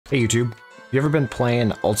Hey YouTube, have you ever been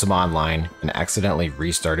playing Ultima Online and accidentally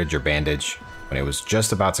restarted your bandage when it was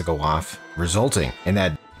just about to go off, resulting in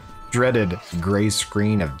that dreaded gray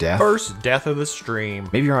screen of death? First death of the stream.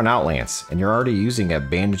 Maybe you're on Outlands and you're already using a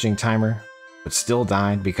bandaging timer, but still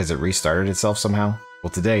died because it restarted itself somehow?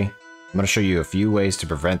 Well, today, I'm going to show you a few ways to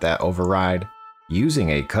prevent that override using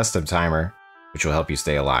a custom timer, which will help you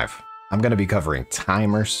stay alive. I'm going to be covering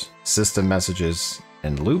timers, system messages,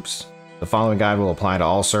 and loops. The following guide will apply to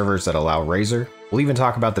all servers that allow Razor. We'll even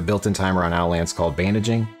talk about the built-in timer on Outlands called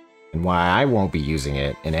Bandaging, and why I won't be using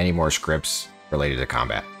it in any more scripts related to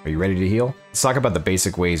combat. Are you ready to heal? Let's talk about the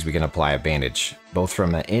basic ways we can apply a bandage, both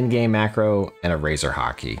from an in-game macro and a Razor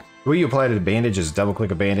hotkey. The way you apply to the bandage is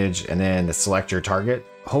double-click a bandage and then select your target.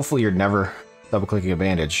 Hopefully you're never double-clicking a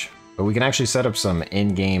bandage, but we can actually set up some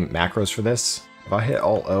in-game macros for this. If I hit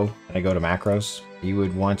Alt-O and I go to macros, you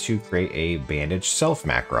would want to create a bandage self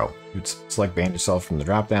macro. You'd select bandage self from the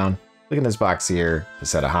dropdown. Click in this box here to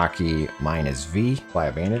set a hotkey. Mine is V. Apply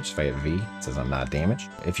a bandage. If I hit V, it says I'm not damaged.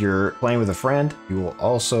 If you're playing with a friend, you will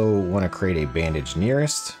also want to create a bandage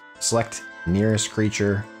nearest. Select nearest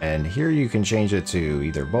creature, and here you can change it to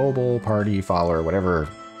either mobile, party, follower, whatever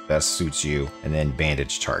best suits you, and then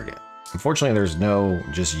bandage target. Unfortunately, there's no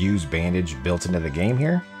just use bandage built into the game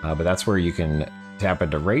here, but that's where you can tap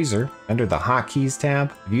into Razor. Under the hotkeys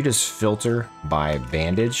tab, if you just filter by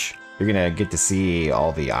bandage, you're gonna get to see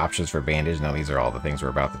all the options for bandage. Now these are all the things we're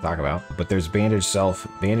about to talk about, but there's bandage self,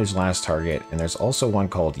 bandage last target, and there's also one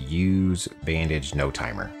called use bandage no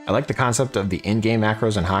timer. I like the concept of the in-game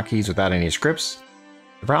macros and hotkeys without any scripts.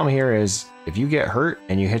 The problem here is if you get hurt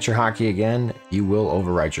and you hit your hotkey again, you will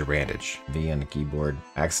overwrite your bandage. V on the keyboard,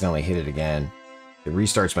 accidentally hit it again. It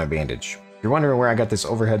restarts my bandage. If you're wondering where I got this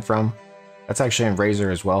overhead from, that's actually in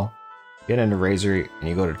Razor as well. Get into Razor and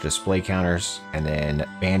you go to display counters and then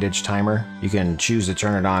bandage timer. You can choose to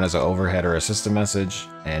turn it on as an overhead or a system message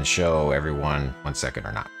and show everyone 1 second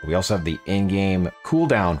or not. We also have the in-game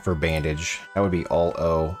cooldown for bandage. That would be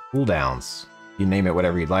Alt-O cooldowns. You name it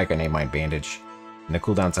whatever you'd like. I name mine bandage. And the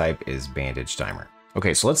cooldown type is bandage timer.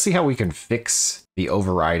 Okay, so let's see how we can fix the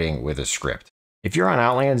overriding with a script. If you're on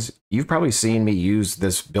Outlands, you've probably seen me use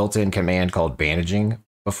this built-in command called bandaging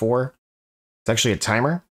before. It's actually a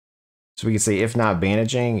timer. So we can say, if not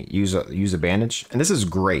bandaging, use a bandage. And this is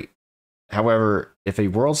great. However, if a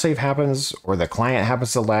world save happens or the client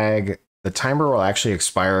happens to lag, the timer will actually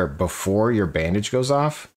expire before your bandage goes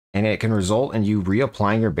off. And it can result in you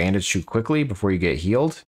reapplying your bandage too quickly before you get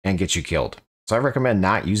healed and get you killed. So I recommend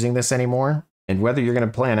not using this anymore. And whether you're going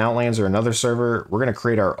to play on Outlands or another server, we're going to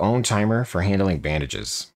create our own timer for handling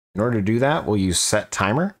bandages. In order to do that, we'll use set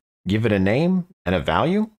timer, give it a name and a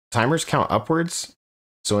value. Timers count upwards.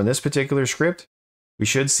 So in this particular script, we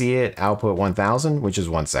should see it output 1000, which is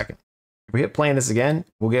 1 second. If we hit play on this again,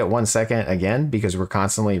 we'll get 1 second again because we're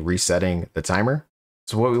constantly resetting the timer.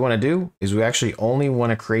 So what we want to do is we actually only want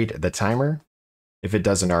to create the timer if it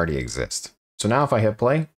doesn't already exist. So now if I hit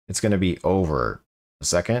play, it's going to be over a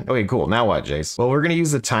second. Okay, cool. Now what, Jace? Well, we're going to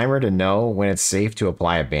use the timer to know when it's safe to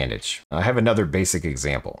apply a bandage. I have another basic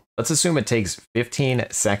example. Let's assume it takes 15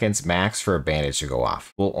 seconds max for a bandage to go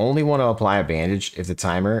off. We'll only want to apply a bandage if the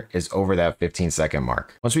timer is over that 15-second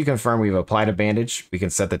mark. Once we confirm we've applied a bandage, we can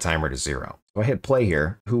set the timer to 0. If I hit play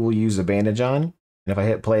here, who will use the bandage on? And if I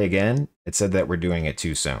hit play again, it said that we're doing it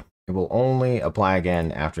too soon. It will only apply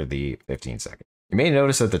again after the 15 seconds. You may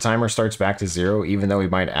notice that the timer starts back to 0, even though we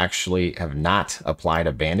might actually have not applied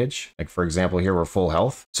a bandage. Like for example, here we're full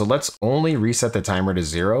health. So let's only reset the timer to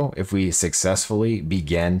 0 if we successfully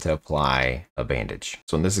begin to apply a bandage.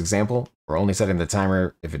 So in this example, we're only setting the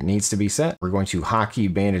timer if it needs to be set. We're going to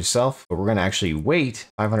hotkey bandage self, but we're going to actually wait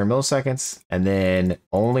 500 milliseconds and then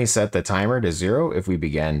only set the timer to 0 if we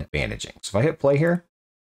begin bandaging. So if I hit play here,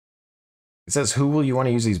 it says, who will you want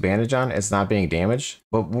to use these bandage on? It's not being damaged,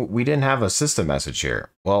 but we didn't have a system message here.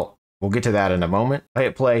 Well, we'll get to that in a moment. I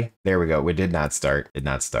hit play. There we go. It did not start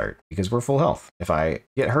because we're full health. If I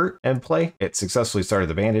get hurt and play, it successfully started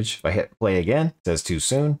the bandage. If I hit play again, it says too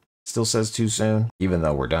soon. Still says too soon, even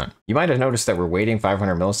though we're done. You might have noticed that we're waiting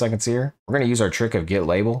 500 milliseconds here. We're going to use our trick of get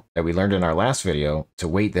label that we learned in our last video to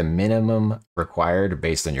wait the minimum required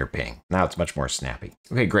based on your ping. Now it's much more snappy.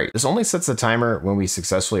 Okay, great. This only sets the timer when we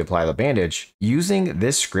successfully apply the bandage. Using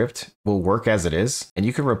this script will work as it is, and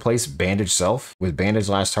you can replace bandage self with bandage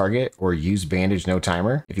last target or use bandage no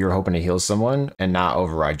timer if you're hoping to heal someone and not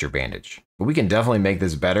override your bandage. But we can definitely make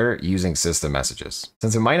this better using system messages.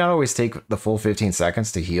 Since it might not always take the full 15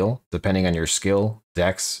 seconds to heal, depending on your skill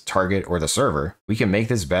Dex, target, or the server, we can make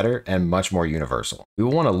this better and much more universal. We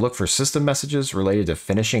will want to look for system messages related to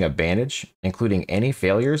finishing a bandage, including any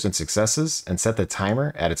failures and successes, and set the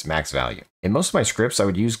timer at its max value. In most of my scripts, I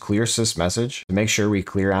would use clear sysmsg to make sure we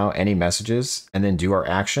clear out any messages and then do our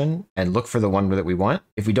action and look for the one that we want.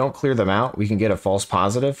 If we don't clear them out, we can get a false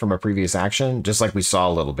positive from a previous action, just like we saw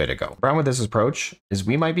a little bit ago. The problem with this approach is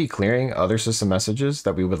we might be clearing other system messages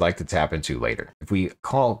that we would like to tap into later. If we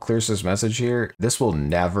call clear sysmsg here, this will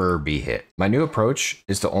never be hit. My new approach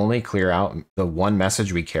is to only clear out the one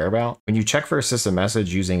message we care about. When you check for a system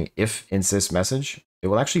message using if insysmsg, it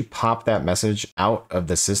will actually pop that message out of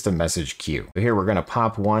the system message queue. So here we're going to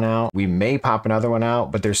pop one out. We may pop another one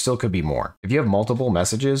out, but there still could be more. If you have multiple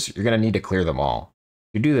messages, you're going to need to clear them all.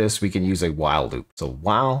 To do this, we can use a while loop. So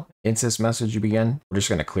while insysmsg begin, we're just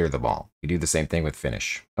going to clear them all. We do the same thing with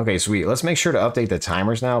finish. Okay, sweet. Let's make sure to update the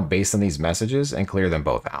timers now based on these messages and clear them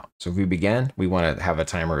both out. So if we begin, we want to have a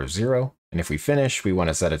timer of 0. And if we finish, we want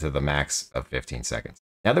to set it to the max of 15 seconds.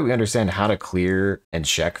 Now that we understand how to clear and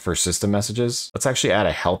check for system messages, let's actually add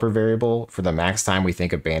a helper variable for the max time we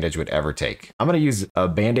think a bandage would ever take. I'm going to use a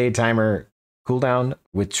Band-Aid timer cooldown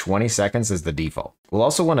with 20 seconds as the default. We'll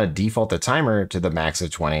also want to default the timer to the max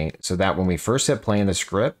of 20 so that when we first hit play in the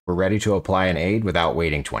script, we're ready to apply an aid without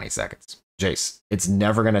waiting 20 seconds. Jace, it's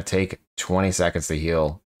never going to take 20 seconds to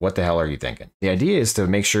heal. What the hell are you thinking? The idea is to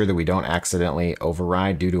make sure that we don't accidentally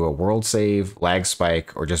override due to a world save, lag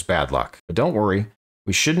spike, or just bad luck. But don't worry.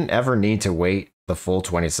 We shouldn't ever need to wait the full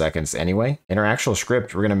 20 seconds anyway. In our actual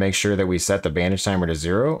script, we're going to make sure that we set the bandage timer to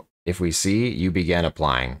 0 if we see you begin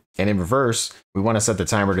applying. And in reverse, we want to set the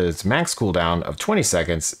timer to its max cooldown of 20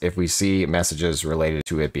 seconds if we see messages related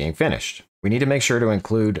to it being finished. We need to make sure to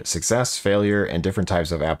include success, failure, and different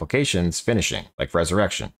types of applications finishing, like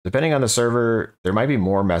resurrection. Depending on the server, there might be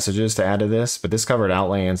more messages to add to this, but this covered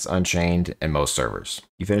Outlands, Unchained, and most servers.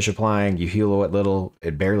 You finish applying, you heal what little,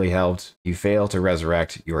 it barely helped, you fail to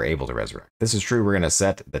resurrect, you are able to resurrect. This is true, we're going to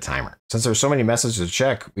set the timer. Since there's so many messages to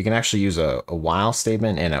check, we can actually use a while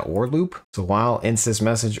statement and an or loop. So while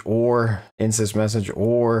insysmsg or insysmsg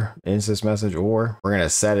or insysmsg or, we're going to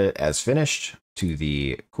set it as finished to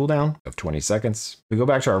the cooldown of 20 seconds. We go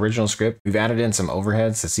back to our original script. We've added in some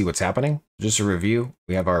overheads to see what's happening. Just to review,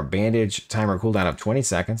 we have our bandage timer cooldown of 20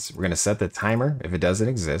 seconds. We're going to set the timer if it doesn't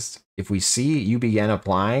exist. If we see you begin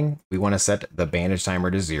applying, we want to set the bandage timer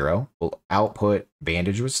to 0. We'll output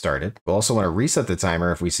bandage was started. We'll also want to reset the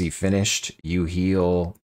timer if we see finished, you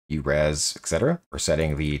heal, you res, etc. We're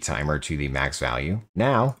setting the timer to the max value.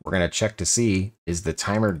 Now we're going to check to see, is the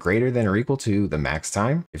timer greater than or equal to the max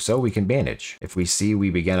time? If so, we can bandage. If we see we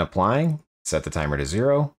begin applying, set the timer to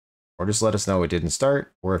 0, or just let us know it didn't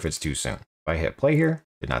start, or if it's too soon. If I hit play here,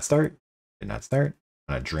 did not start, did not start.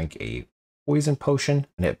 I'm going to drink a poison potion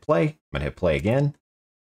and hit play. I'm going to hit play again.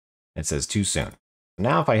 It says too soon.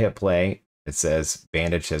 Now if I hit play, it says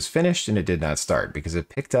bandage has finished and it did not start because it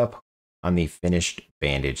picked up on the finished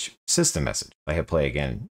bandage system message. If I hit play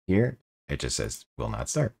again here, it just says will not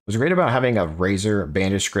start. What's great about having a Razor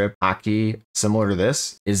bandage script hotkey similar to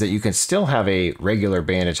this is that you can still have a regular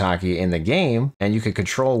bandage hotkey in the game and you can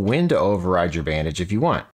control when to override your bandage if you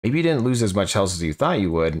want. Maybe you didn't lose as much health as you thought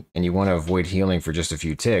you would and you want to avoid healing for just a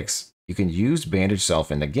few ticks. You can use bandage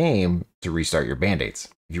self in the game to restart your band-aids.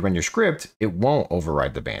 If you run your script, it won't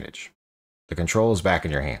override the bandage. The control is back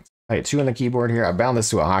in your hands. I hit 2 on the keyboard here. I bound this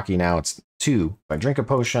to a hotkey now. It's 2. If I drink a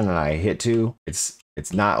potion and I hit 2, it's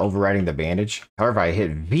not overriding the bandage. However, if I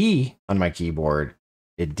hit V on my keyboard,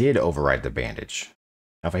 it did override the bandage.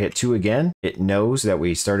 Now, if I hit 2 again, it knows that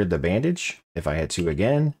we started the bandage. If I hit 2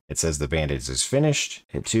 again, it says the bandage is finished.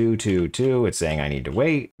 Hit 2, 2, 2. It's saying I need to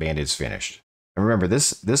wait. Bandage finished. And remember,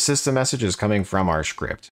 this system message is coming from our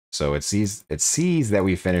script. So it sees that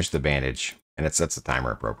we finished the bandage and it sets the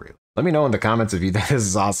timer appropriately. Let me know in the comments if you think this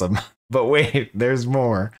is awesome. But wait, there's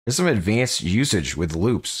more. There's some advanced usage with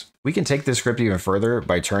loops. We can take this script even further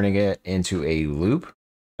by turning it into a loop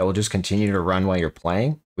that will just continue to run while you're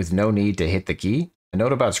playing with no need to hit the key. A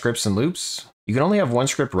note about scripts and loops. You can only have one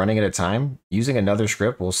script running at a time. Using another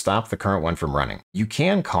script will stop the current one from running. You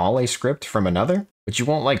can call a script from another, but you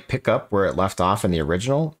won't pick up where it left off in the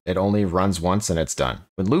original. It only runs once and it's done.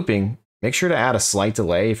 With looping, make sure to add a slight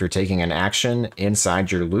delay if you're taking an action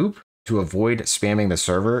inside your loop to avoid spamming the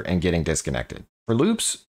server and getting disconnected. For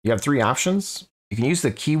loops, you have 3 options. You can use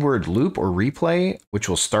the keyword loop or replay, which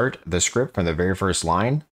will start the script from the very first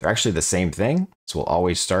line. They're actually the same thing, so we'll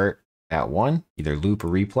always start at 1, either loop or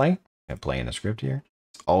replay. I'm playing the script here.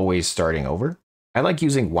 It's always starting over. I like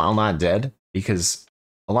using while not dead because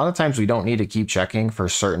a lot of times we don't need to keep checking for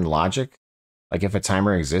certain logic. Like if a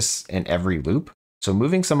timer exists in every loop, So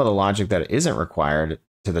moving some of the logic that isn't required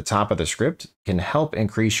to the top of the script can help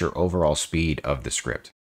increase your overall speed of the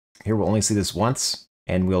script. Here we'll only see this once,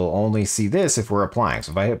 and we'll only see this if we're applying.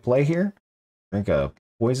 So if I hit play here, drink a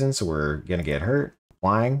poison, so we're gonna get hurt,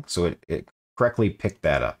 applying, so it correctly picked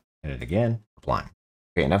that up. Hit it again, applying.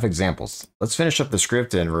 Okay, enough examples. Let's finish up the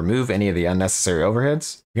script and remove any of the unnecessary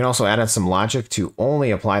overheads. You can also add in some logic to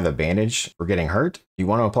only apply the bandage for getting hurt. If you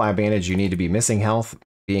want to apply a bandage, you need to be missing health,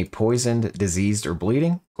 being poisoned, diseased, or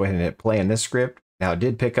bleeding. Go ahead and hit play in this script. Now it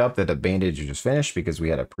did pick up that a bandage was finished because we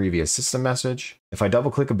had a previous system message. If I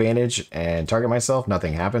double click a bandage and target myself,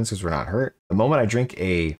 nothing happens because we're not hurt. The moment I drink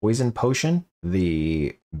a poison potion,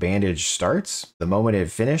 the bandage starts. The moment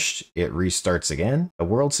it finished, it restarts again. The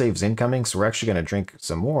world save's incoming, so we're actually going to drink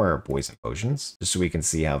some more poison potions just so we can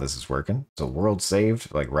see how this is working. So world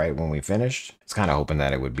saved, like right when we finished. I was kind of hoping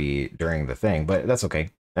that it would be during the thing, but that's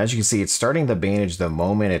okay. As you can see, it's starting the bandage the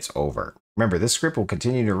moment it's over. Remember, this script will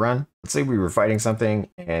continue to run. Let's say we were fighting something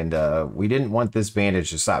and we didn't want this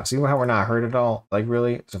bandage to stop. See how we're not hurt at all? Like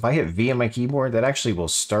really? So if I hit V on my keyboard, that actually will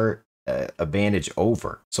start a bandage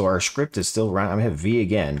over. So our script is still running. I'm gonna hit V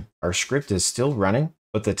again. Our script is still running,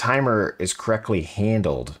 but the timer is correctly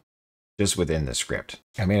handled just within the script.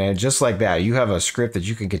 I mean, just like that, you have a script that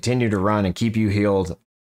you can continue to run and keep you healed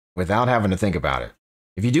without having to think about it.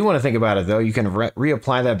 If you do want to think about it, though, you can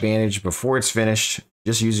reapply that bandage before it's finished,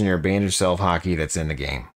 just using your bandage self hotkey that's in the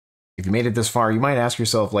game. If you made it this far, you might ask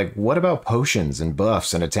yourself, like, what about potions and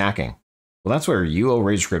buffs and attacking? Well, that's where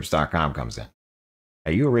uoragescripts.com comes in.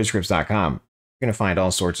 At uoragescripts.com, you're going to find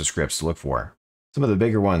all sorts of scripts to look for. Some of the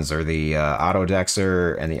bigger ones are the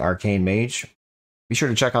Autodexer and the Arcane Mage. Be sure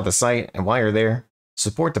to check out the site, and while you're there,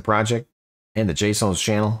 support the project and the JSONs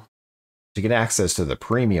channel to get access to the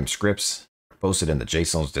premium scripts posted in the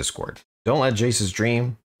JSONs Discord. Don't let Jace's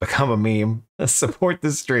dream become a meme. Support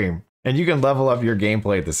this stream, and you can level up your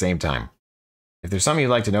gameplay at the same time. If there's something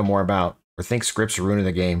you'd like to know more about or think scripts are ruining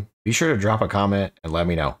the game, be sure to drop a comment and let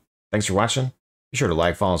me know. Thanks for watching. Be sure to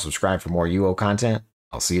like, follow, and subscribe for more UO content.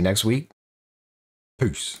 I'll see you next week.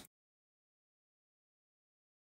 Peace.